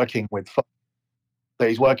he's working with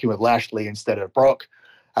Lashley instead of Brock.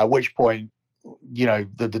 At which point, you know,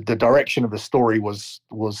 the direction of the story was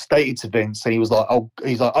stated to Vince, and he's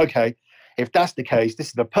like, okay, if that's the case, this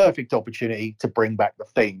is the perfect opportunity to bring back the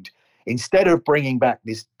Fiend. Instead of bringing back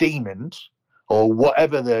this demon or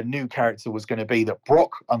whatever the new character was going to be that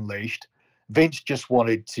Brock unleashed, Vince just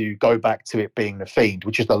wanted to go back to it being the Fiend,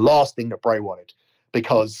 which is the last thing that Bray wanted.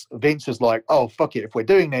 Because Vince was like, oh, fuck it. If we're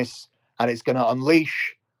doing this and it's going to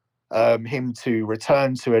unleash him to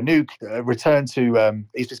return to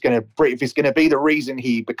if it's going to be the reason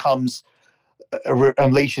he becomes,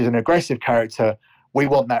 unleashes an aggressive character, we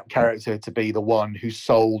want that character to be the one who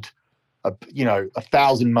sold,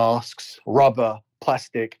 1,000 masks, rubber,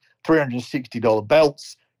 plastic, $360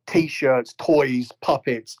 belts, T-shirts, toys,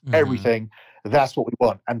 puppets, everything. That's what we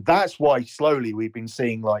want. And that's why slowly we've been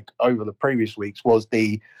seeing, like over the previous weeks, was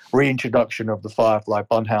the reintroduction of the Firefly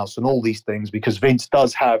Funhouse and all these things, because Vince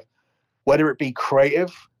does have, whether it be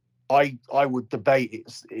creative, I would debate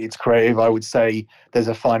it's creative. I would say there's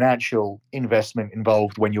a financial investment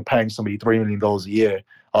involved when you're paying somebody $3 million a year.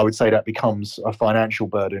 I would say that becomes a financial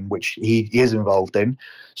burden, which he is involved in.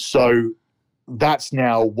 So that's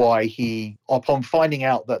now why he, upon finding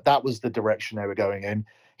out that that was the direction they were going in,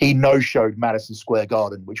 he no-showed Madison Square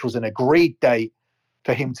Garden, which was an agreed date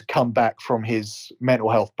for him to come back from his mental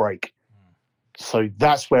health break. So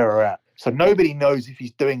that's where we're at. So nobody knows if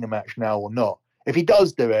he's doing the match now or not. If he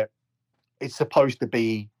does do it, it's supposed to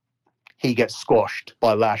be he gets squashed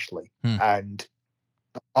by Lashley. And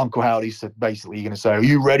Uncle Howdy's basically going to say, are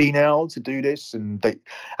you ready now to do this? And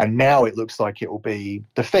now it looks like it will be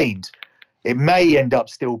the Fiend. It may end up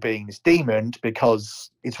still being this demon because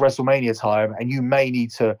it's WrestleMania time and you may need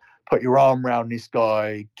to put your arm around this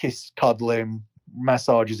guy, cuddle him,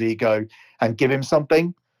 massage his ego and give him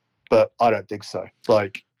something. But I don't think so.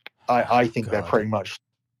 Like, I think they're pretty much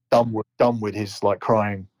done with his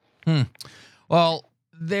crying. Well,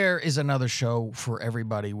 there is another show for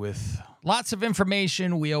everybody with Lots of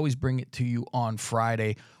information. We always bring it to you on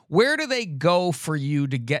Friday. Where do they go for you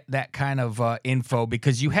to get that kind of info?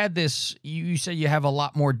 Because you had this, you said you have a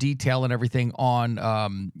lot more detail and everything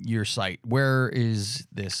on your site. Where is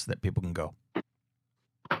this that people can go?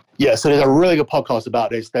 Yeah, so there's a really good podcast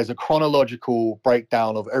about this. There's a chronological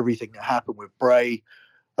breakdown of everything that happened with Bray,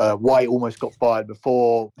 why he almost got fired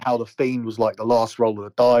before, how the Fiend was like the last roll of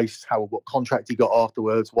the dice, what contract he got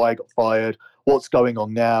afterwards, why he got fired, what's going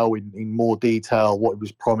on now in more detail, what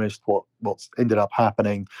was promised, what's ended up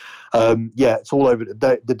happening. It's all over the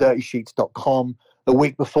dirtysheets.com. The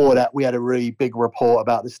week before that, we had a really big report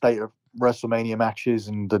about the state of WrestleMania matches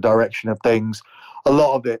and the direction of things. A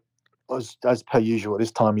lot of it, as per usual at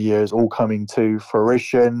this time of year, is all coming to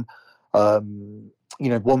fruition. One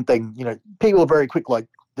thing, people are very quick, like,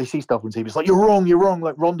 they see stuff on TV. It's like, you're wrong.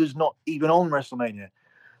 Like, Ronda's not even on WrestleMania.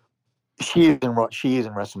 She is in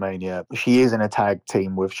WrestleMania. She is in a tag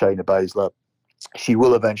team with Shayna Baszler. She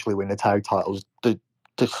will eventually win the tag titles.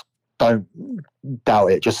 Just don't doubt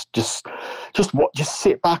it. Just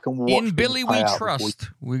sit back and watch. In Billi we trust.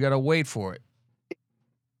 We gotta wait for it.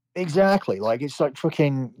 Exactly. Like, it's like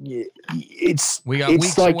fucking. We got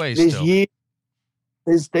weeks like away still.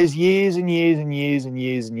 There's years and years and years and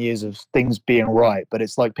years and years of things being right, but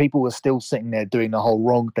it's like people are still sitting there doing the whole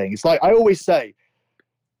wrong thing. It's like I always say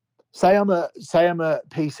I'm a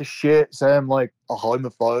piece of shit, say I'm like a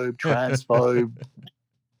homophobe, transphobe,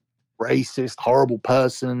 racist, horrible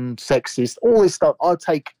person, sexist, all this stuff. I'll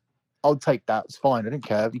take that. It's fine. I don't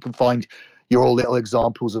care. You can find your little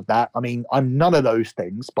examples of that. I mean, I'm none of those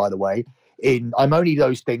things, by the way. I'm only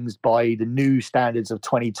those things by the new standards of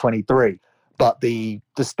 2023. But the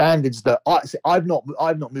standards that I've not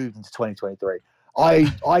moved into 2023.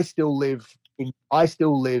 I still live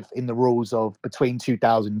in the rules of between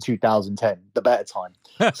 2000 and 2010, the better time.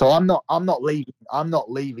 So I'm not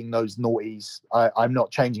leaving those noughties. I'm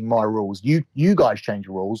not changing my rules. You guys change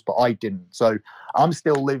your rules, but I didn't. So I'm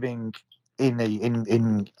still living under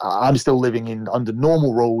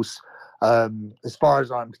normal rules. As far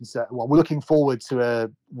as I'm concerned, well, we're looking forward to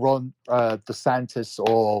a Ron DeSantis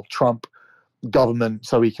or Trump government,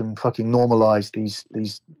 so we can fucking normalize these. We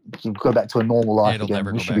can go back to a normal life It'll again.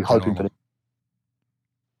 never We go should be back to hoping for normal.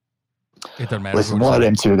 It doesn't matter. Listen, one of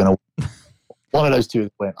them two are gonna. One of those two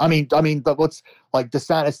is win. I mean, but what's like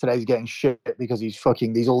DeSantis today is getting shit because he's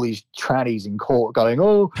fucking all these trannies in court going,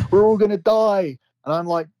 "Oh, we're all gonna die," and I'm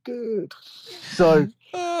like, good. So,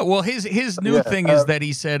 well, his new thing is that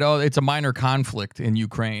he said, "Oh, it's a minor conflict in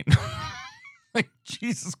Ukraine." Like,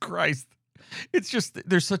 Jesus Christ. It's just,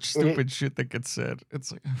 there's such stupid shit that gets said.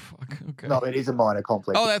 It's like, oh, fuck, okay. No, it is a minor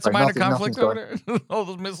conflict. Oh, that's a minor conflict over there? All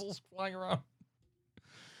those missiles flying around.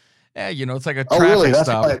 Yeah, it's like a traffic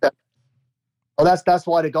stop. That's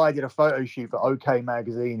why the guy did a photo shoot for OK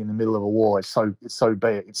Magazine in the middle of a war. It's so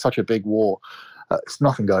big. It's such a big war. It's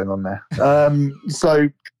nothing going on there. So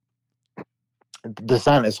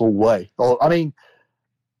DeSantis all way. I mean,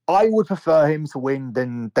 I would prefer him to win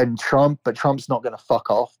than Trump, but Trump's not going to fuck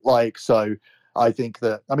off. Like, so I think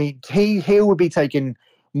that, I mean, he would be taken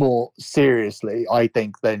more seriously, I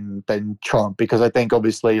think, than Trump, because I think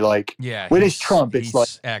obviously, like, when it's Trump, it's like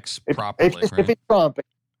acts properly. If it's Trump,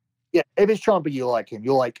 if it's Trump and you like him,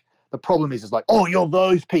 you're like, the problem is like, oh, you're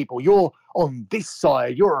those people, you're on this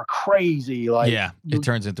side, you're a crazy, like, it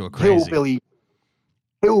turns into a crazy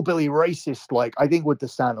hillbilly racist. Like, I think with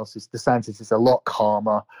DeSantis is a lot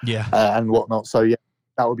calmer, and whatnot. So yeah,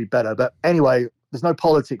 that would be better. But anyway, there's no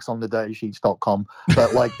politics on the dirtysheets.com,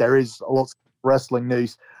 but like there is lots of wrestling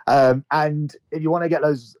news. And if you want to get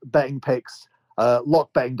those betting picks,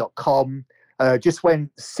 lockbetting.com just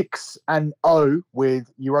went 6-0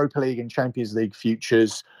 with Europa League and Champions League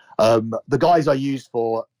futures. The guys I used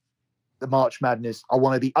for the March Madness are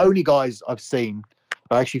one of the only guys I've seen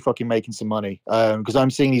are actually fucking making some money, because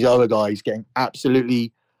I'm seeing these other guys getting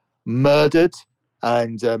absolutely murdered,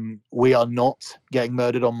 and we are not getting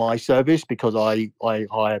murdered on my service because I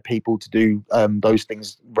hire people to do those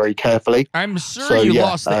things very carefully. I'm sure you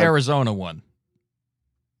lost the Arizona one.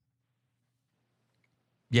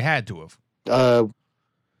 You had to have.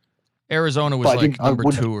 Arizona was like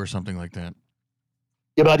number 2 or something like that.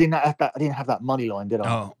 Yeah, but I didn't have that money line, did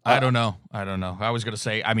I? Oh, I don't know. I was going to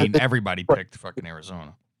say, I mean, everybody picked fucking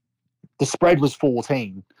Arizona. The spread was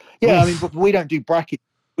 14. Yeah, I mean, but we don't do brackets.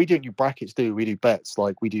 We don't do brackets, do we? We do bets.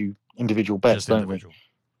 Like, we do individual bets, just don't individual.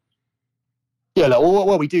 We? Yeah, like,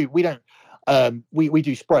 well, we do. We don't. We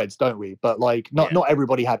do spreads, don't we? But like, not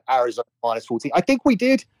everybody had Arizona minus 14. I think we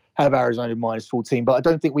did have Arizona minus 14, but I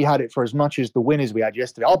don't think we had it for as much as the winners we had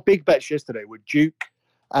yesterday. Our big bets yesterday were Duke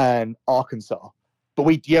and Arkansas. But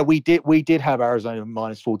we did have Arizona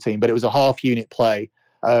 -14, but it was a half unit play.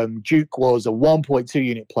 Duke was a 1.2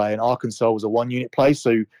 unit play, and Arkansas was a 1 unit play.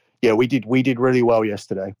 So yeah, we did really well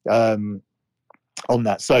yesterday on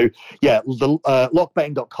that. So yeah, the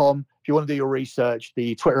lockbetting.com. If you want to do your research,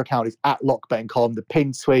 the Twitter account is @lockbetting.com. The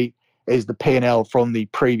pinned tweet is the P&L from the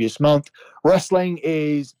previous month. Wrestling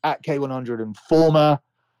is @K100 and Former.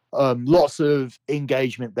 Lots of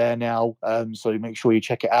engagement there now, so make sure you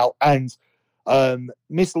check it out. And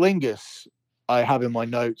Miss Lingus, I have in my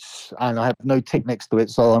notes, and I have no tick next to it,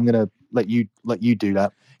 so I'm going to let you do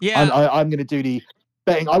that. Yeah, I'm going to do the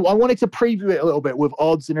betting. I wanted to preview it a little bit with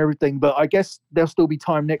odds and everything, but I guess there'll still be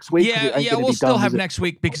time next week. Yeah, we'll still have next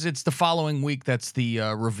week because it's the following week that's the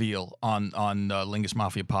reveal on Lingus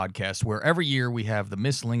Mafia podcast, where every year we have the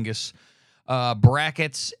Miss Lingus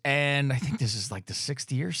brackets, and I think this is like the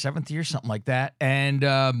 6th year, 7th year, something like that.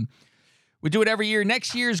 And we do it every year.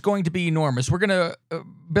 Next year is going to be enormous. We're gonna,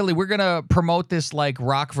 Billy, we're gonna promote this like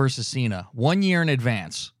Rock versus Cena 1 year in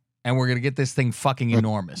advance, and we're gonna get this thing fucking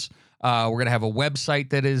enormous. We're gonna have a website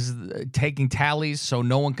that is taking tallies, so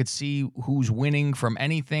no one could see who's winning from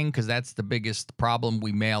anything, because that's the biggest problem.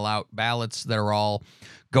 We mail out ballots that are all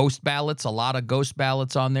ghost ballots, a lot of ghost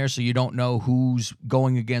ballots on there, so you don't know who's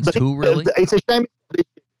going against who, really. It's a shame,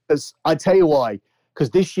 because I tell you why. Because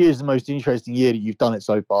this year is the most interesting year that you've done it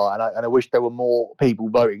so far, and I wish there were more people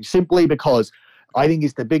voting, simply because I think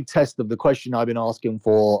it's the big test of the question I've been asking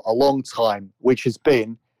for a long time, which has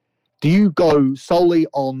been, do you go solely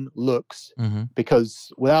on looks? Mm-hmm.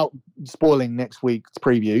 Because without spoiling next week's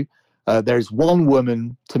preview, there's one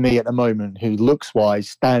woman to me at the moment who looks-wise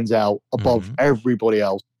stands out above everybody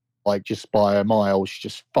else, like just by a mile. She's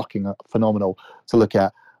just fucking phenomenal to look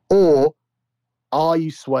at. Or are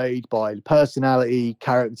you swayed by personality,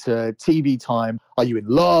 character, TV time? Are you in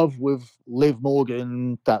love with Liv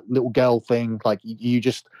Morgan, that little girl thing? Like, you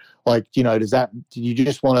just, like, do you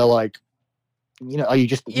just want to, like, are you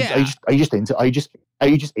just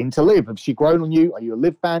into Liv? Has she grown on you? Are you a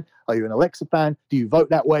Liv fan? Are you an Alexa fan? Do you vote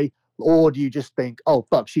that way? Or do you just think, oh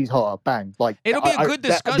fuck, she's hot, bang? Like, it'll be a good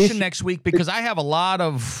discussion next week, because I have a lot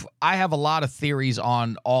of theories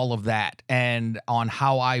on all of that and on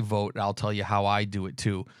how I vote. I'll tell you how I do it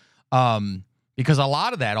too, because a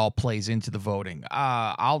lot of that all plays into the voting.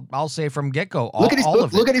 I'll say from get go. Look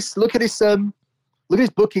at this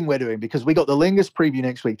booking we're doing, because we got the Lingus preview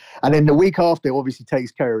next week, and then the week after it obviously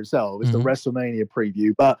takes care of itself. It's the WrestleMania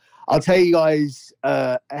preview. But I'll tell you guys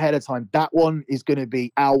ahead of time, that one is going to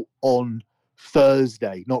be out on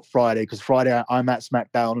Thursday, not Friday, because Friday I'm at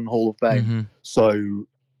SmackDown and Hall of Fame. So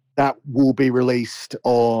that will be released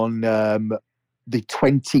on the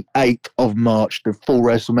 28th of March. The full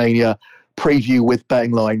WrestleMania preview with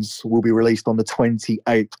betting lines will be released on the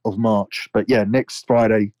 28th of March. But yeah, next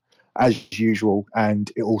Friday, as usual, and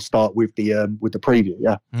it will start with the preview.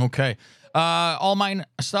 Yeah. Okay. All my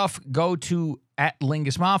stuff, go to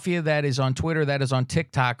 @Lingus Mafia. That is on Twitter. That is on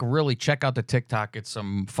TikTok. Really check out the TikTok. It's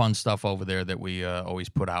some fun stuff over there that we always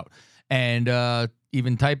put out. And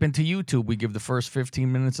even type into YouTube. We give the first 15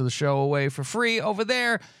 minutes of the show away for free over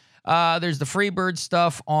there. There's the Freebird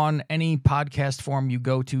stuff on any podcast form you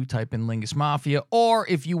go to. Type in Lingus Mafia. Or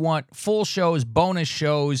if you want full shows, bonus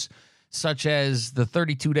shows, such as the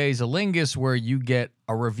 32 Days of Lingus, where you get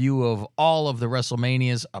a review of all of the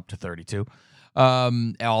WrestleManias, up to 32,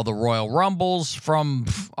 all the Royal Rumbles from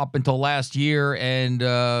up until last year, and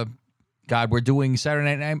we're doing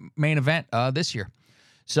Saturday Night Main Event this year.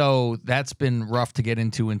 So that's been rough to get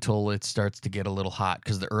into until it starts to get a little hot,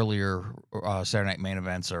 because the earlier Saturday Night Main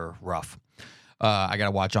Events are rough. I got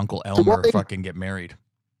to watch Uncle Elmer fucking get married.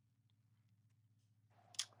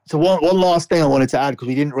 So one last thing I wanted to add, because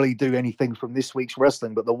we didn't really do anything from this week's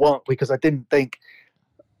wrestling, but because I didn't think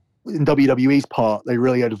in WWE's part they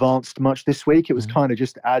really advanced much this week. It was kind of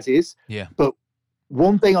just as is. Yeah. But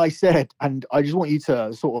one thing I said, and I just want you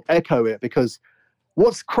to sort of echo it, because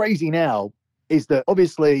what's crazy now is that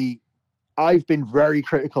obviously I've been very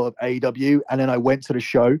critical of AEW, and then I went to the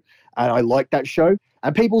show and I liked that show,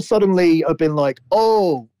 and people suddenly have been like,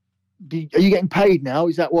 oh, are you getting paid now?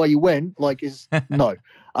 Is that why you went? Like, no,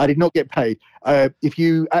 I did not get paid. If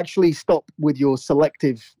you actually stop with your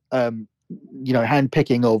selective, hand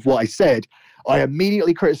picking of what I said, I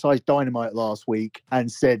immediately criticized Dynamite last week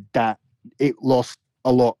and said that it lost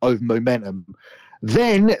a lot of momentum.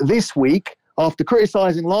 Then this week, after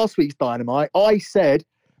criticizing last week's Dynamite, I said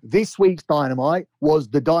this week's Dynamite was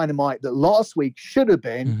the Dynamite that last week should have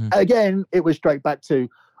been. Again, it was straight back to,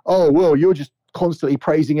 oh, well, you're just constantly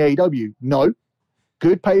praising AEW. No,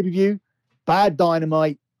 good pay-per-view, bad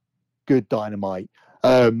Dynamite, good Dynamite.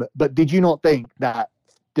 But did you not think that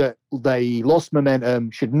that they lost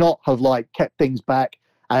momentum, should not have like kept things back.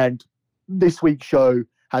 And this week's show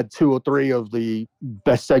had 2 or 3 of the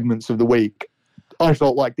best segments of the week. I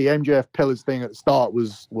felt like the MJF Pillars thing at the start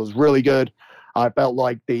was really good. I felt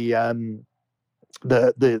like the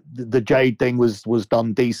Jade thing was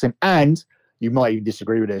done decent. And you might even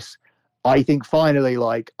disagree with this. I think finally,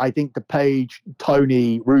 I think the Paige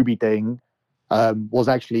Tony Ruby thing was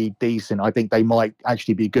actually decent. I think they might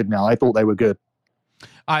actually be good now. I thought they were good.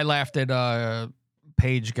 I laughed at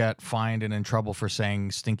Paige got fined and in trouble for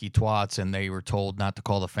saying stinky twats, and they were told not to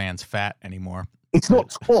call the fans fat anymore. It's not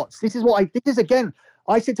twats. This is again.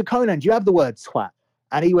 I said to Conan, "Do you have the word twat?"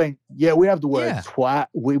 And he went, "Yeah, we have the word twat.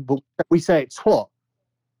 We say it's twat,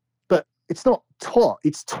 but it's not twat.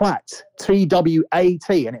 It's twat.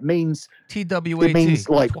 TWAT, and it means TWAT. It means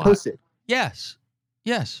like twat. Pussy. Yes.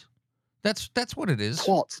 That's what it is.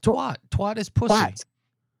 Twat. Twat is pussy.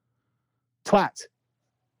 Twat.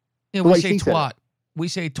 Yeah, we say twat. We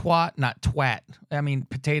say twat, not twat. I mean,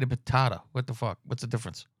 potato. What the fuck? What's the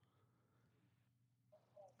difference?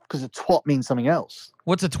 Because a twat means something else.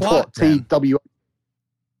 What's a twat? TW.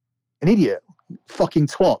 An idiot. Fucking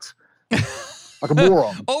twat. Like a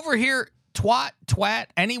moron. Over here, twat,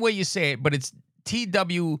 any way you say it, but it's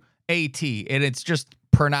TWAT, and it's just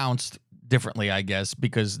pronounced differently, I guess,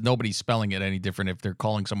 because nobody's spelling it any different if they're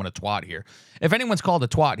calling someone a twat here. If anyone's called a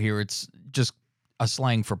twat here, it's just a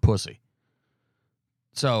slang for pussy.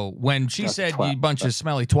 So when she said you bunch of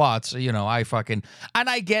smelly twats,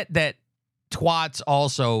 I get that twats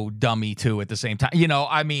also dummy too at the same time.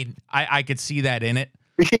 I mean, I could see that in it.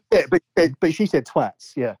 But she said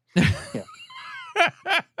twats, yeah.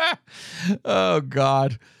 Oh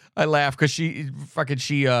God. I laugh because she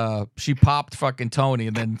popped fucking Tony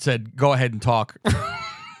and then said, "Go ahead and talk."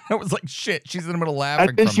 I was like, "Shit!" She's in the middle of laughing.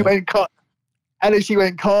 And then she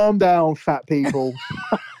went, "Calm down, fat people."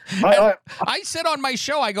 I said on my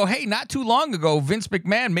show, I go, "Hey, not too long ago, Vince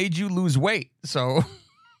McMahon made you lose weight." So,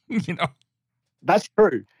 that's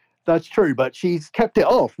true. That's true. But she's kept it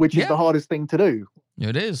off, which is the hardest thing to do.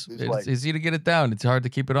 It is. It's easy to get it down. It's hard to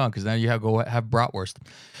keep it on because now you have bratwurst.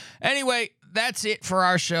 Anyway, that's it for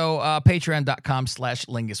our show.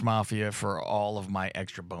 Patreon.com/Lingus Mafia for all of my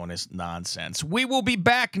extra bonus nonsense. We will be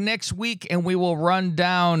back next week and we will run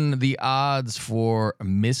down the odds for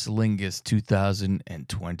Miss Lingus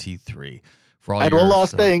 2023. And one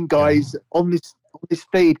last thing, guys, on this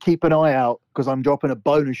feed, keep an eye out because I'm dropping a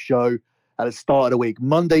bonus show at the start of the week,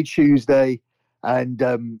 Monday, Tuesday, and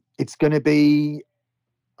it's going to be,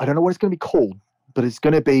 I don't know what it's going to be called, but it's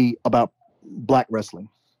going to be about black wrestling.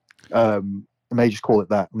 I may just call it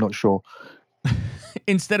that. I'm not sure.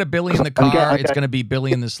 Instead of Billy in the car, it's going to be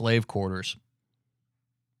Billy in the slave quarters.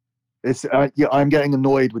 It's I'm getting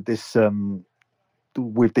annoyed with this kind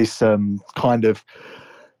of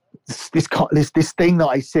this thing that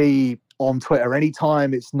I see on Twitter.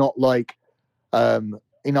 Anytime it's not like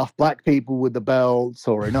enough black people with the belts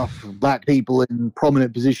or enough black people in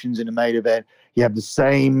prominent positions in the main event, you have the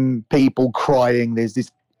same people crying. There's this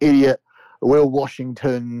idiot Will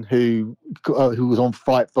Washington who was on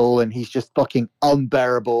Fightful, and he's just fucking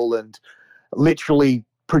unbearable and literally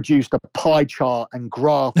produced a pie chart and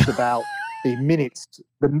graphs about the minutes.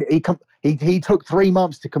 He took 3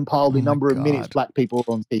 months to compile the number of minutes black people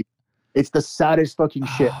on TV. It's the saddest fucking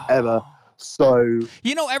shit ever. So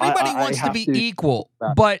everybody wants to be equal,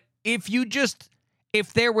 but if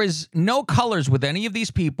there was no colors with any of these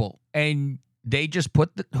people and they just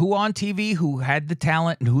put who on TV, who had the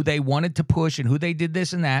talent and who they wanted to push and who they did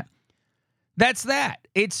this and that, that's that.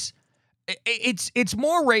 It's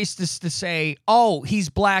more racist to say, "Oh, he's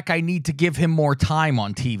black, I need to give him more time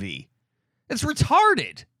on TV." It's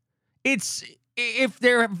retarded. It's if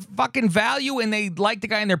they're fucking value and they like the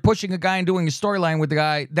guy and they're pushing a guy and doing a storyline with the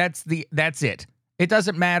guy, that's it. It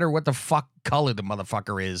doesn't matter what the fuck color the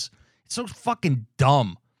motherfucker is. It's so fucking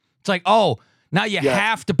dumb. It's like, oh, now you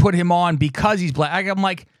have to put him on because he's black. I'm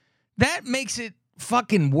like, that makes it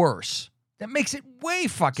fucking worse. That makes it way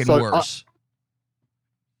fucking worse.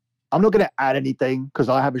 I'm not going to add anything because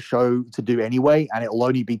I have a show to do anyway, and it'll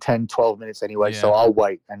only be 10, 12 minutes anyway, so I'll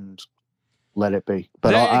wait and let it be.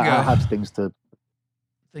 But I have things to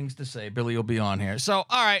say. Billy will be on here. So,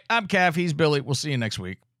 all right, I'm Cav. He's Billy. We'll see you next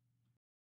week.